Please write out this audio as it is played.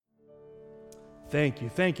Thank you.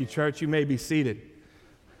 Thank you, church. You may be seated.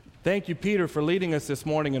 Thank you, Peter, for leading us this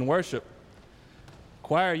morning in worship.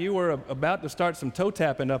 Choir, you were about to start some toe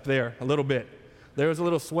tapping up there a little bit. There was a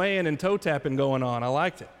little swaying and toe tapping going on. I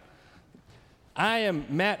liked it. I am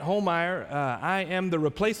Matt Holmeyer. I am the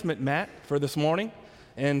replacement Matt for this morning.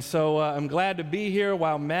 And so I'm glad to be here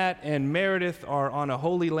while Matt and Meredith are on a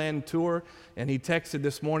Holy Land tour. And he texted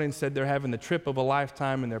this morning, said they're having the trip of a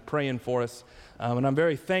lifetime and they're praying for us. And I'm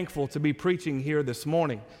very thankful to be preaching here this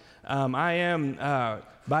morning. I am,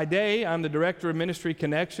 by day, I'm the Director of Ministry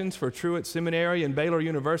Connections for Truett Seminary and Baylor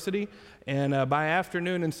University. And by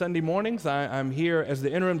afternoon and Sunday mornings, I'm here as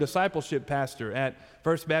the interim discipleship pastor at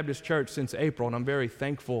First Baptist Church since April. And I'm very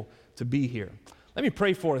thankful to be here. Let me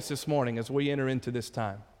pray for us this morning as we enter into this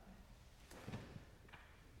time.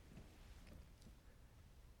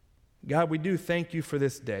 God, we do thank you for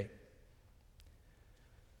this day.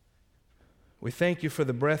 We thank you for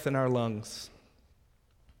the breath in our lungs.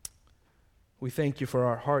 We thank you for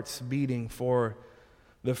our hearts beating, for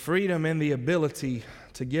the freedom and the ability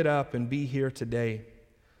to get up and be here today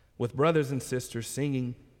with brothers and sisters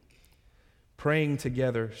singing, praying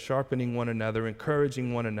together, sharpening one another,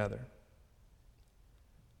 encouraging one another.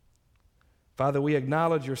 Father, we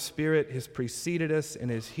acknowledge your Spirit has preceded us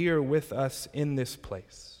and is here with us in this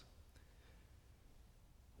place.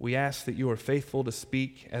 We ask that you are faithful to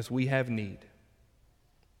speak as we have need.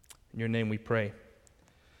 In your name we pray.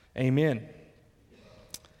 Amen.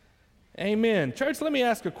 Amen. Church, let me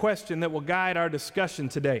ask a question that will guide our discussion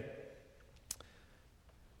today.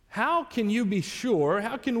 How can you be sure,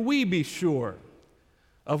 how can we be sure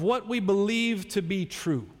of what we believe to be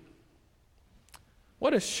true?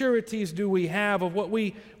 What assurances do we have of what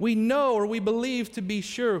we know or we believe to be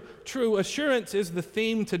true? Assurance is the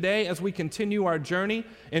theme today as we continue our journey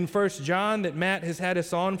in 1 John that Matt has had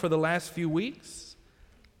us on for the last few weeks.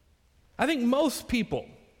 I think most people,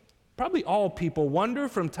 probably all people, wonder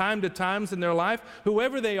from time to time in their life,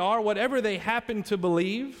 whoever they are, whatever they happen to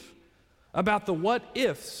believe, about the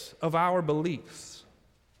what-ifs of our beliefs.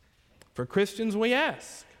 For Christians, we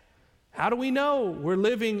ask, how do we know we're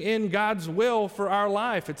living in God's will for our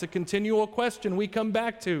life? It's a continual question we come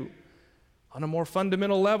back to. On a more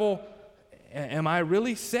fundamental level, am I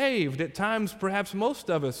really saved? At times, perhaps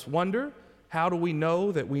most of us wonder, how do we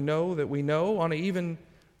know that we know that we know? On an even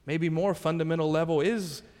maybe more fundamental level,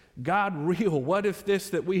 is God real? What if this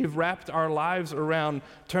that we have wrapped our lives around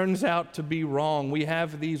turns out to be wrong? We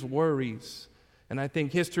have these worries. And I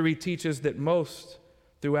think history teaches that most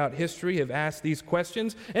throughout history have asked these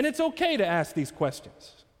questions, and it's okay to ask these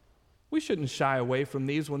questions. We shouldn't shy away from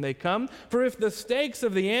these when they come, for if the stakes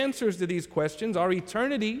of the answers to these questions are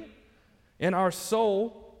eternity and our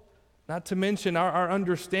soul, not to mention our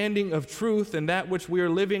understanding of truth and that which we are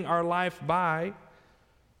living our life by,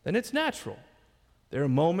 then it's natural. There are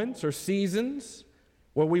moments or seasons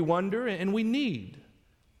where we wonder and we need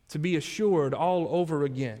to be assured all over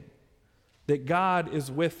again that God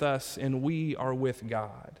is with us and we are with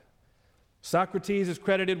God. Socrates is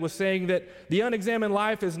credited with saying that the unexamined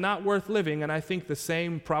life is not worth living, and I think the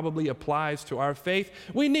same probably applies to our faith.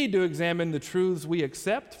 We need to examine the truths we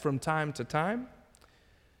accept from time to time.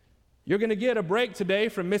 You're going to get a break today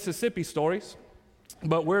from Mississippi stories,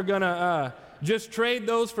 but we're going to just trade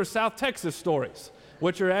those for South Texas stories,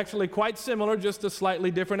 which are actually quite similar, just a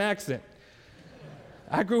slightly different accent.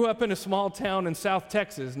 I grew up in a small town in South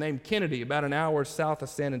Texas named Kennedy, about an hour south of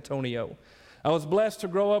San Antonio. I was blessed to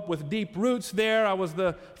grow up with deep roots there. I was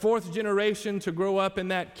the fourth generation to grow up in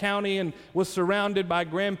that county and was surrounded by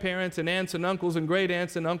grandparents and aunts and uncles and great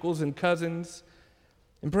aunts and uncles and cousins.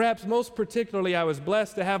 And perhaps most particularly, I was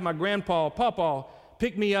blessed to have my grandpa, Pawpaw,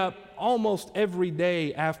 pick me up almost every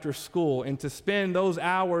day after school and to spend those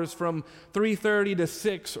hours from 3:30 to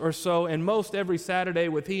 6 or so, and most every Saturday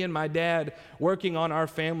with he and my dad working on our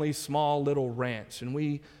family's small little ranch. And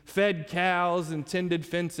we fed cows and tended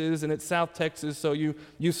fences, and it's South Texas, so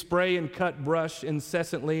you spray and cut brush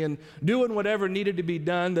incessantly and doing whatever needed to be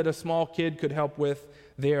done that a small kid could help with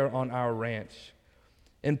there on our ranch.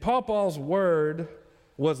 And Pawpaw's word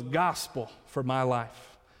was gospel for my life.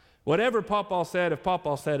 Whatever Pawpaw said, if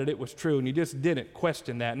Pawpaw said it, it was true, and you just didn't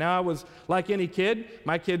question that. Now, I was like any kid.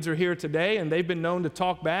 My kids are here today, and they've been known to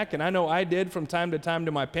talk back, and I know I did from time to time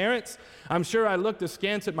to my parents. I'm sure I looked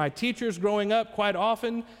askance at my teachers growing up quite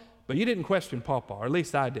often, but you didn't question Pawpaw, or at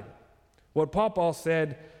least I didn't. What Pawpaw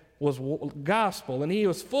said was gospel, and he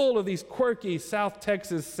was full of these quirky South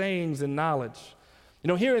Texas sayings and knowledge. You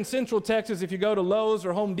know, here in Central Texas, if you go to Lowe's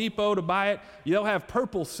or Home Depot to buy it, you'll have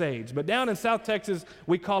purple sage. But down in South Texas,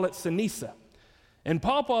 we call it ceniza. And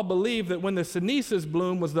Paul believed that when the Ceneus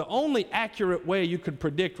bloom was the only accurate way you could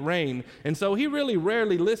predict rain. And so he really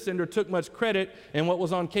rarely listened or took much credit in what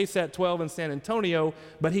was on KSAT 12 in San Antonio,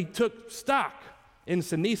 but he took stock in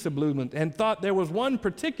Ceneus bloom and thought there was one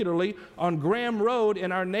particularly on Graham Road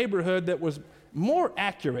in our neighborhood that was more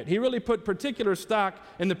accurate. He really put particular stock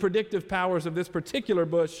in the predictive powers of this particular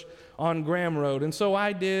bush on Graham Road, and so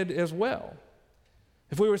I did as well.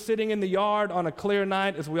 If we were sitting in the yard on a clear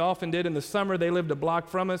night, as we often did in the summer, they lived a block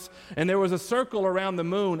from us, and there was a circle around the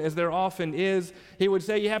moon, as there often is, he would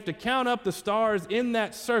say you have to count up the stars in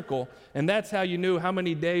that circle, and that's how you knew how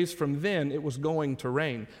many days from then it was going to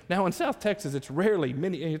rain. Now, in South Texas, it's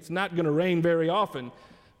not going to rain very often,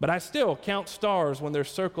 but I still count stars when they're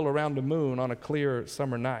circled around the moon on a clear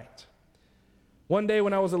summer night. One day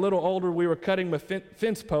when I was a little older, we were cutting a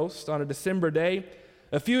fence post on a December day,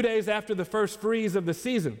 a few days after the first freeze of the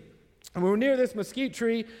season. And we were near this mesquite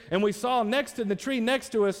tree, and we saw next to the tree next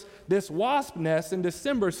to us this wasp nest in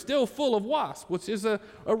December still full of wasps, which is a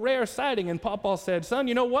rare sighting. And Papa said, son,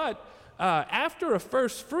 you know what? After a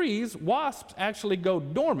first freeze, wasps actually go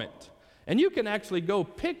dormant. And you can actually go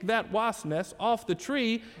pick that wasp nest off the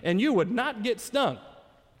tree, and you would not get stung.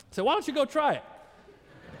 So why don't you go try it?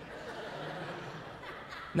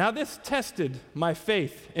 Now this tested my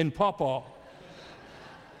faith in Papa.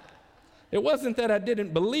 It wasn't that I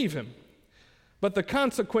didn't believe him, but the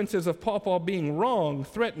consequences of Pawpaw being wrong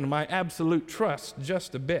threatened my absolute trust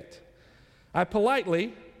just a bit. I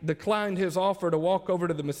politely declined his offer to walk over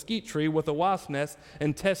to the mesquite tree with a wasp nest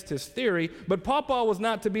and test his theory, but Pawpaw was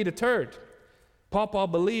not to be deterred. Pawpaw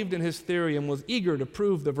believed in his theory and was eager to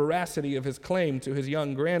prove the veracity of his claim to his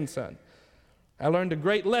young grandson. I learned a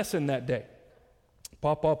great lesson that day.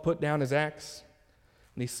 Pawpaw put down his axe,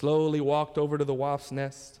 and he slowly walked over to the wasp's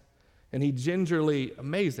nest, and he gingerly,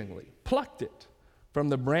 amazingly, plucked it from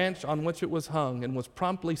the branch on which it was hung and was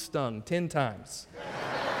promptly stung 10 times.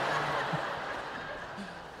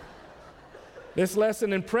 This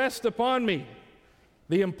lesson impressed upon me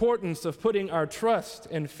the importance of putting our trust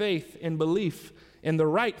and faith and belief in the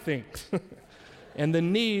right things and the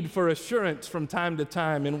need for assurance from time to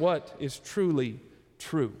time in what is truly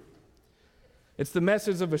true. It's the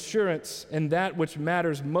message of assurance and that which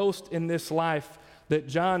matters most in this life that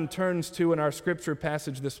John turns to in our scripture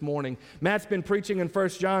passage this morning. Matt's been preaching in 1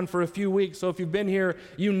 John for a few weeks, so if you've been here,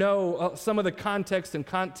 you know some of the context and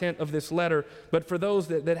content of this letter. But for those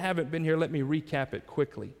that haven't been here, let me recap it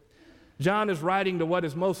quickly. John is writing to what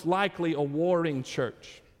is most likely a warring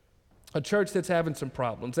church, a church that's having some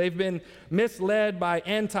problems. They've been misled by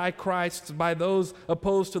antichrists, by those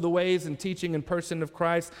opposed to the ways and teaching and person of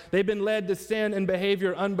Christ. They've been led to sin and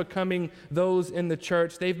behavior unbecoming those in the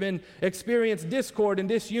church. They've been experienced discord and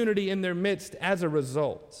disunity in their midst as a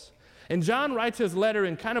result. And John writes his letter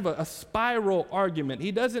in kind of a spiral argument.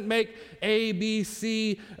 He doesn't make A, B,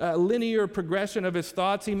 C, linear progression of his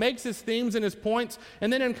thoughts. He makes his themes and his points,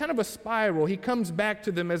 and then in kind of a spiral, he comes back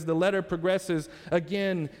to them as the letter progresses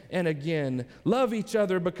again and again. Love each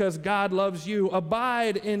other because God loves you.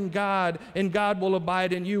 Abide in God, and God will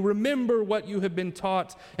abide in you. Remember what you have been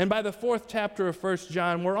taught. And by the 4th chapter of 1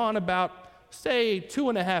 John, we're on about, say,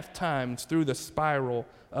 2.5 times through the spiral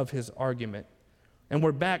of his argument. And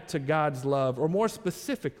we're back to God's love, or more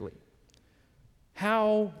specifically,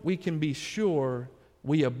 how we can be sure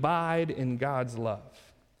we abide in God's love.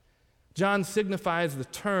 John signifies the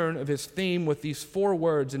turn of his theme with these 4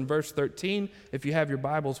 words in verse 13, if you have your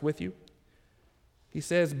Bibles with you. He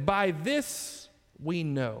says, by this we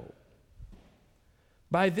know.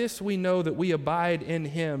 By this we know that we abide in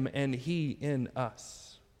him and he in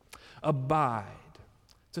us. Abide.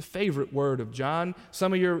 It's a favorite word of John.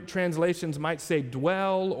 Some of your translations might say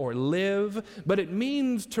dwell or live, but it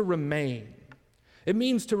means to remain. It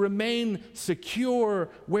means to remain secure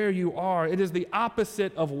where you are. It is the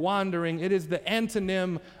opposite of wandering. It is the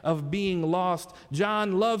antonym of being lost.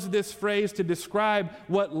 John loves this phrase to describe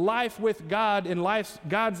what life with God and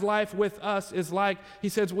God's life with us is like. He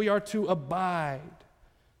says we are to abide,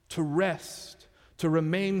 to rest, to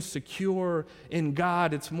remain secure in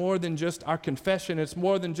God. It's more than just our confession. It's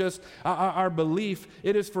more than just our belief.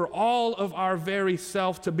 It is for all of our very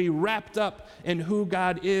self to be wrapped up in who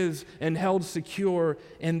God is and held secure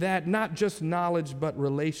in that, not just knowledge, but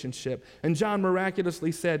relationship. And John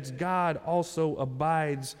miraculously says, God also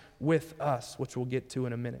abides with us, which we'll get to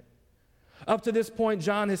in a minute. Up to this point,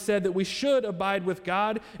 John has said that we should abide with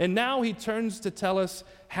God, and now he turns to tell us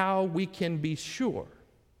how we can be sure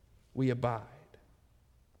we abide.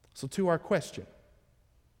 So to our question,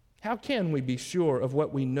 how can we be sure of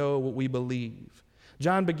what we know, what we believe?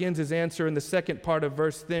 John begins his answer in the second part of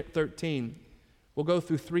verse 13 We'll go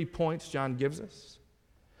through 3 points John gives us.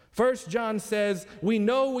 First, John says, we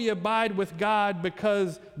know we abide with God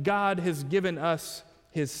because God has given us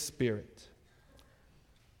his Spirit.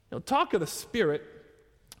 Talk of the Spirit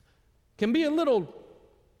can be a little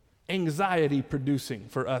anxiety-producing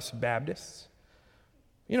for us Baptists.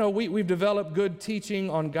 We've developed good teaching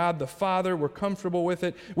on God the Father. We're comfortable with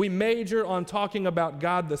it. We major on talking about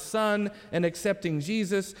God the Son and accepting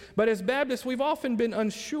Jesus. But as Baptists, we've often been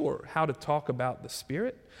unsure how to talk about the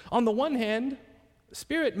Spirit. On the one hand, the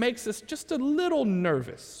Spirit makes us just a little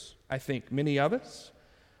nervous, I think, many of us.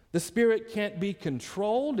 The Spirit can't be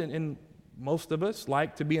controlled, and most of us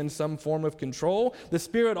like to be in some form of control. The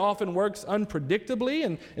Spirit often works unpredictably,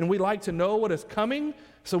 and we like to know what is coming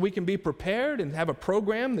so we can be prepared and have a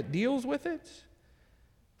program that deals with it.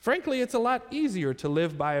 Frankly, it's a lot easier to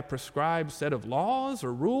live by a prescribed set of laws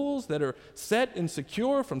or rules that are set and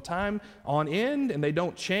secure from time on end, and they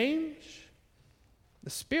don't change. The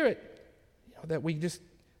Spirit, that we just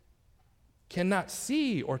cannot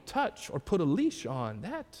see or touch or put a leash on,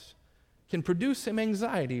 that can produce some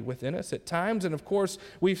anxiety within us at times. And of course,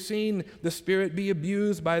 we've seen the Spirit be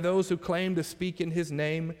abused by those who claim to speak in his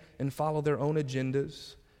name and follow their own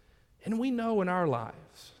agendas. And we know in our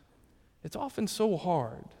lives, it's often so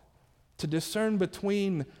hard to discern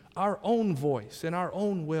between our own voice and our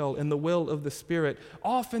own will and the will of the Spirit.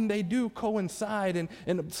 Often they do coincide,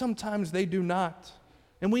 and sometimes they do not.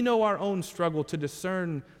 And we know our own struggle to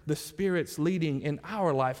discern the Spirit's leading in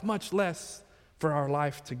our life, much less for our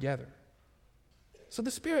life together. So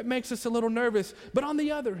the Spirit makes us a little nervous. But on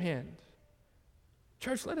the other hand,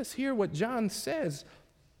 church, let us hear what John says.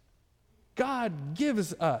 God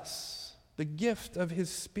gives us the gift of his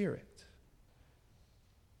Spirit.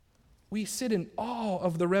 We sit in awe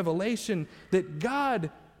of the revelation that God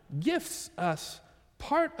gifts us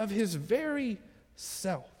part of his very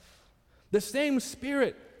self. The same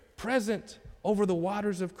Spirit present over the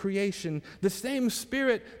waters of creation, the same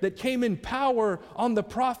Spirit that came in power on the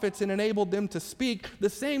prophets and enabled them to speak,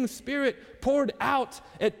 the same Spirit poured out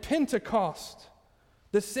at Pentecost,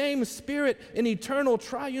 the same Spirit in eternal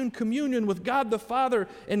triune communion with God the Father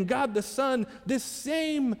and God the Son, this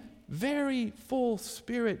same very full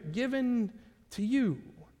Spirit given to you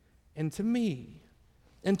and to me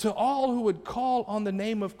and to all who would call on the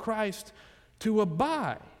name of Christ to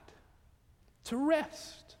abide, to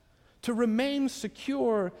rest, to remain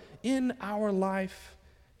secure in our life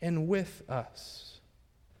and with us.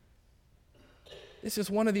 This is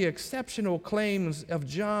one of the exceptional claims of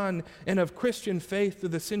John and of Christian faith through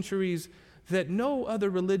the centuries that no other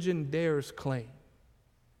religion dares claim.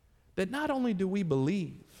 That not only do we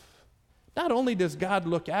believe, not only does God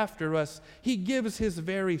look after us, he gives his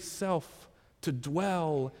very self to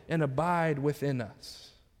dwell and abide within us.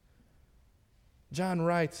 John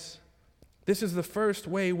writes, this is the first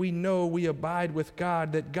way we know we abide with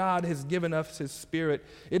God, that God has given us his Spirit.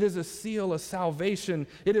 It is a seal of salvation.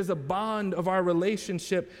 It is a bond of our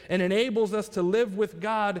relationship and enables us to live with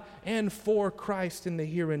God and for Christ in the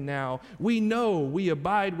here and now. We know we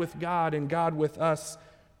abide with God and God with us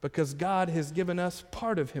because God has given us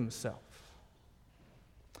part of himself.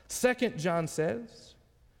 Second, John says,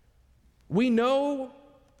 we know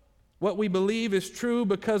what we believe is true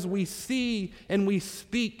because we see and we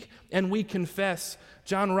speak and we confess.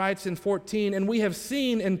 John writes in 14, and we have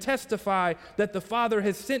seen and testify that the Father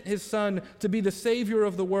has sent his Son to be the Savior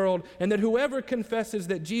of the world, and that whoever confesses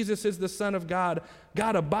that Jesus is the Son of God,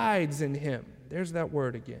 God abides in him. There's that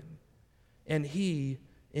word again. And he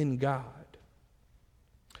in God.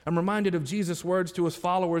 I'm reminded of Jesus' words to his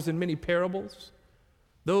followers in many parables.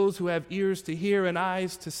 Those who have ears to hear and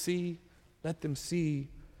eyes to see, let them see,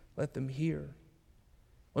 let them hear.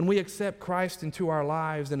 When we accept Christ into our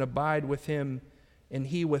lives and abide with him and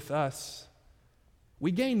he with us,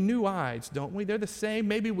 we gain new eyes, don't we? They're the same.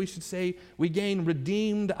 Maybe we should say we gain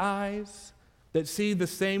redeemed eyes that see the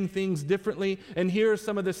same things differently and hear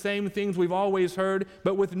some of the same things we've always heard,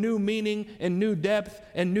 but with new meaning and new depth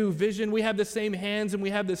and new vision. We have the same hands and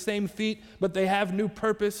we have the same feet, but they have new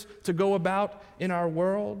purpose to go about in our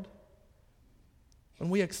world. When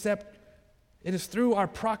we accept, it is through our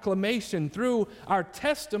proclamation, through our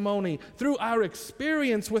testimony, through our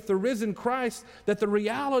experience with the risen Christ that the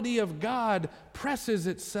reality of God presses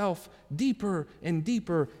itself deeper and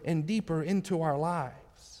deeper and deeper into our lives.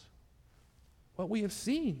 What we have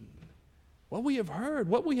seen, what we have heard,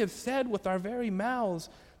 what we have said with our very mouths,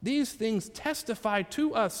 these things testify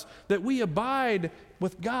to us that we abide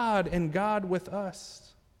with God and God with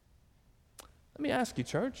us. Let me ask you,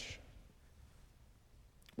 church,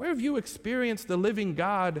 where have you experienced the living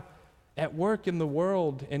God at work in the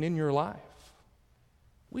world and in your life?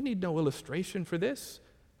 We need no illustration for this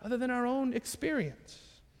other than our own experience.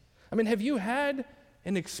 I mean, have you had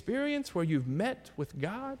an experience where you've met with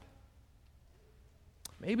God?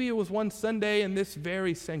 Maybe it was one Sunday in this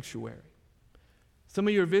very sanctuary. Some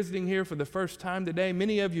of you are visiting here for the first time today.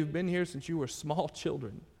 Many of you have been here since you were small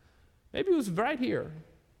children. Maybe it was right here.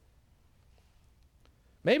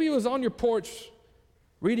 Maybe it was on your porch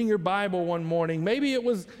reading your Bible one morning. Maybe it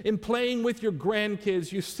was in playing with your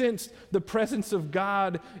grandkids. You sensed the presence of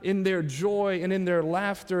God in their joy and in their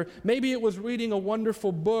laughter. Maybe it was reading a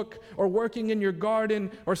wonderful book or working in your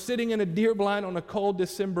garden or sitting in a deer blind on a cold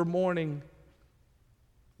December morning.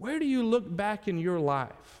 Where do you look back in your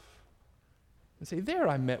life and say, there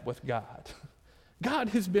I met with God. God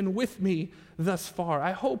has been with me thus far.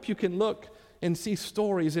 I hope you can look and see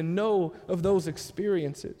stories and know of those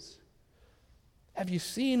experiences. Have you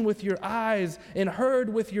seen with your eyes and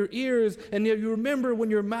heard with your ears, and you remember when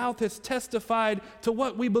your mouth has testified to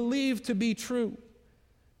what we believe to be true?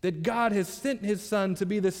 That God has sent His Son to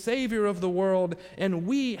be the Savior of the world, and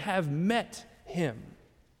we have met Him.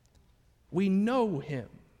 We know Him.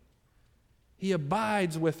 He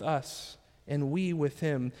abides with us, and we with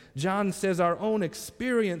Him. John says our own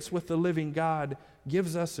experience with the living God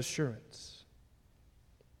gives us assurance.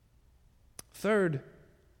 Third,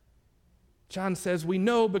 John says we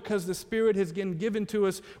know because the Spirit has been given to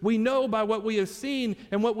us. We know by what we have seen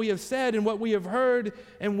and what we have said and what we have heard,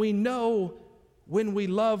 and we know when we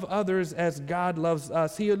love others as God loves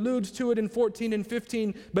us. He alludes to it in 14 and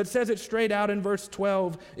 15, but says it straight out in verse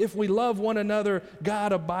 12. If we love one another,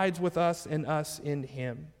 God abides with us and us in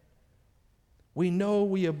Him. We know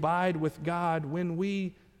we abide with God when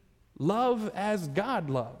we love as God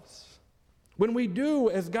loves. When we do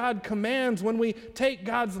as God commands, when we take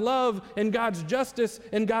God's love and God's justice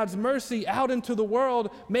and God's mercy out into the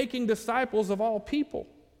world, making disciples of all people.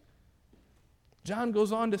 John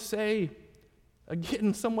goes on to say,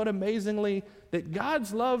 again, somewhat amazingly, that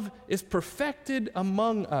God's love is perfected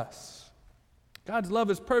among us. God's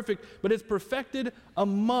love is perfect, but it's perfected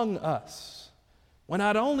among us. When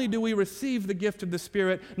not only do we receive the gift of the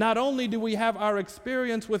Spirit, not only do we have our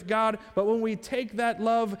experience with God, but when we take that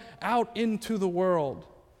love out into the world,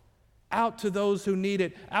 out to those who need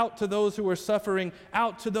it, out to those who are suffering,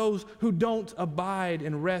 out to those who don't abide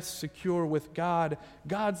and rest secure with God,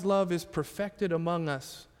 God's love is perfected among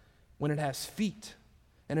us when it has feet,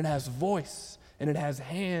 and it has voice, and it has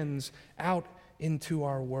hands out into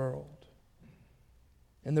our world.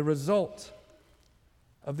 And the result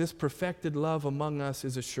of this perfected love among us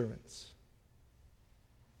is assurance.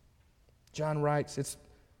 John writes, it's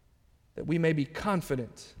that we may be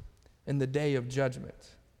confident in the day of judgment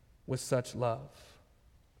with such love.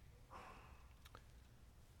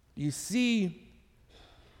 You see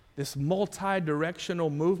this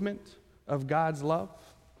multi-directional movement of God's love?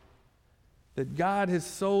 That God has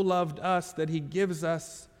so loved us that He gives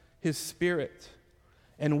us His Spirit.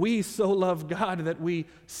 And we so love God that we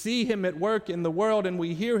see Him at work in the world, and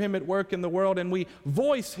we hear Him at work in the world, and we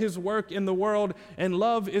voice His work in the world, and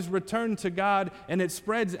love is returned to God, and it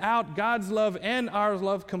spreads out. God's love and our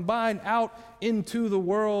love combined out into the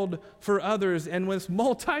world for others. And with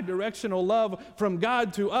multi-directional love from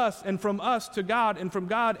God to us, and from us to God, and from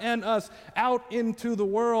God and us out into the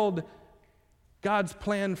world, God's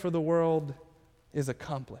plan for the world is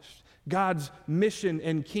accomplished. God's mission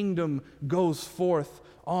and kingdom goes forth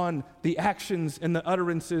on the actions and the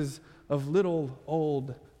utterances of little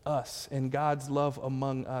old us, and God's love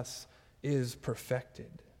among us is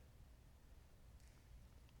perfected.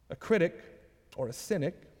 A critic or a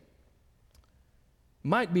cynic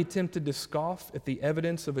might be tempted to scoff at the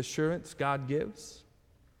evidence of assurance God gives.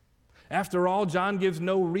 After all, John gives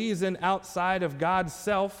no reason outside of God's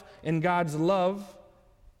self and God's love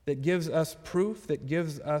that gives us proof, that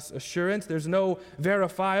gives us assurance. There's no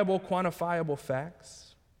verifiable, quantifiable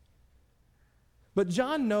facts. But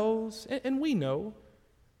John knows, and we know,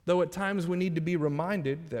 though at times we need to be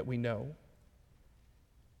reminded that we know,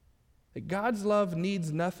 that God's love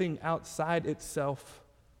needs nothing outside itself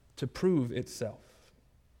to prove itself.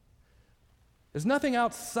 There's nothing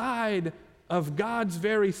outside of God's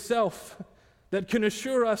very self that can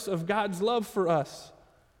assure us of God's love for us.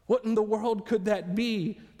 What in the world could that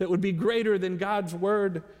be that would be greater than God's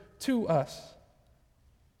word to us?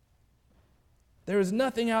 There is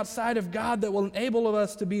nothing outside of God that will enable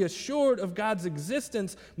us to be assured of God's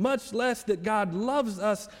existence, much less that God loves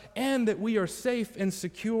us and that we are safe and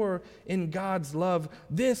secure in God's love.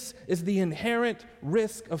 This is the inherent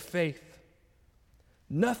risk of faith.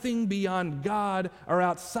 Nothing beyond God or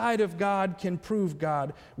outside of God can prove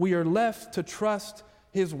God. We are left to trust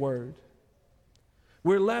His word.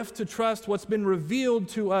 We're left to trust what's been revealed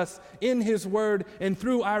to us in His Word and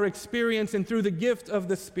through our experience and through the gift of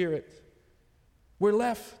the Spirit. We're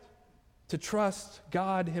left to trust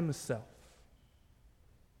God Himself.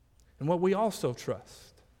 And what we also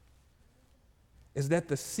trust is that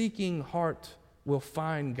the seeking heart will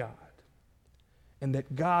find God, and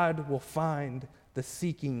that God will find the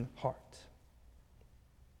seeking heart.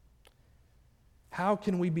 How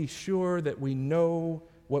can we be sure that we know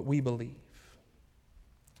what we believe?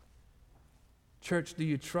 Church, do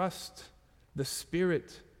you trust the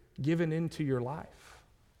Spirit given into your life?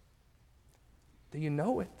 Do you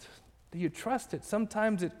know it? Do you trust it?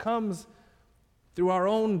 Sometimes it comes through our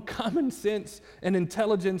own common sense and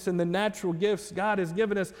intelligence and the natural gifts God has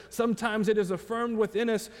given us. Sometimes it is affirmed within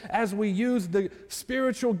us as we use the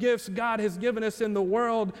spiritual gifts God has given us in the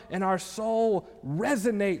world, and our soul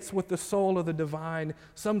resonates with the soul of the divine.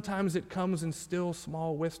 Sometimes it comes in still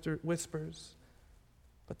small whispers,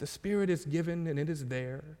 but the Spirit is given and it is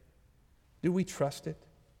there. Do we trust it?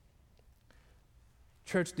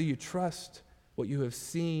 Church, do you trust what you have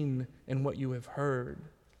seen and what you have heard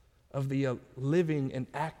of the living and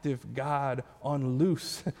active God on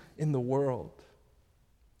loose in the world?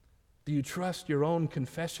 Do you trust your own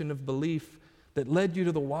confession of belief that led you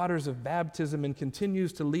to the waters of baptism and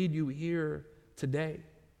continues to lead you here today?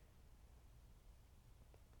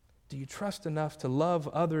 Do you trust enough to love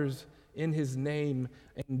others in His name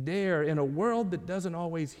and dare, in a world that doesn't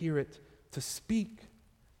always hear it, to speak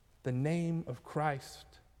the name of Christ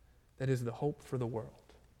that is the hope for the world?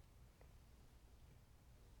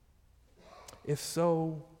 If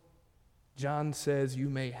so, John says you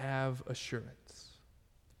may have assurance.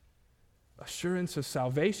 Assurance of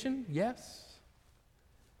salvation, yes,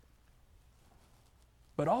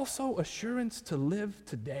 but also assurance to live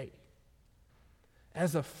today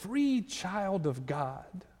as a free child of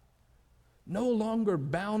God, no longer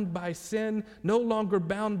bound by sin, no longer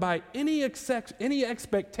bound by any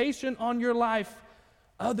expectation on your life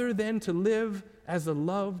other than to live as a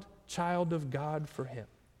loved child of God for Him.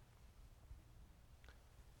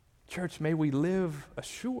 Church, may we live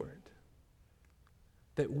assured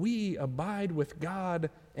that we abide with God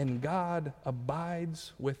and God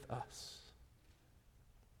abides with us.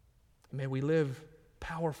 May we live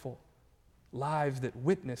powerful lives that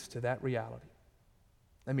witness to that reality.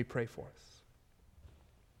 Let me pray for us.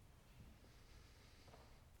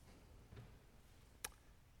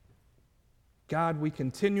 God, we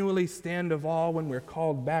continually stand of awe when we're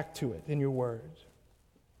called back to it in your word.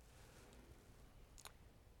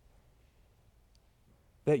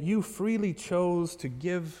 That you freely chose to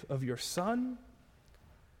give of your Son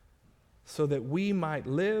so that we might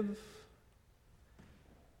live.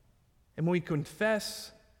 And when we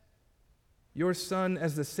confess your Son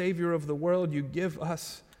as the Savior of the world, you give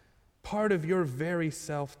us part of your very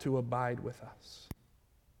self to abide with us.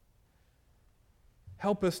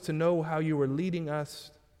 Help us to know how you are leading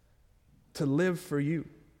us to live for you.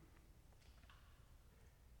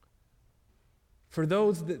 For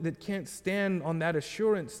those that can't stand on that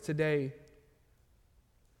assurance today,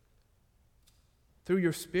 through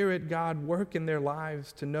your Spirit, God, work in their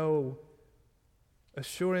lives to know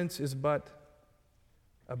assurance is but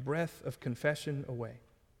a breath of confession away.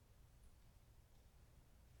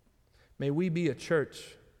 May we be a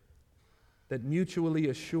church that mutually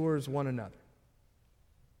assures one another.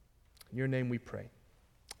 In your name we pray.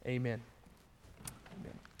 Amen.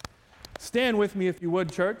 Amen. Stand with me if you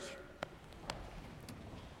would, church.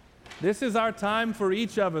 This is our time for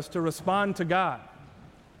each of us to respond to God.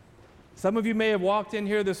 Some of you may have walked in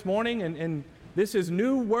here this morning and this is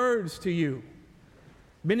new words to you.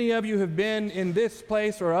 Many of you have been in this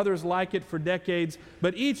place or others like it for decades,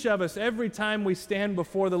 but each of us, every time we stand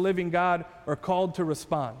before the living God, are called to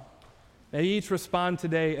respond. May each respond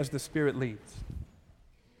today as the Spirit leads.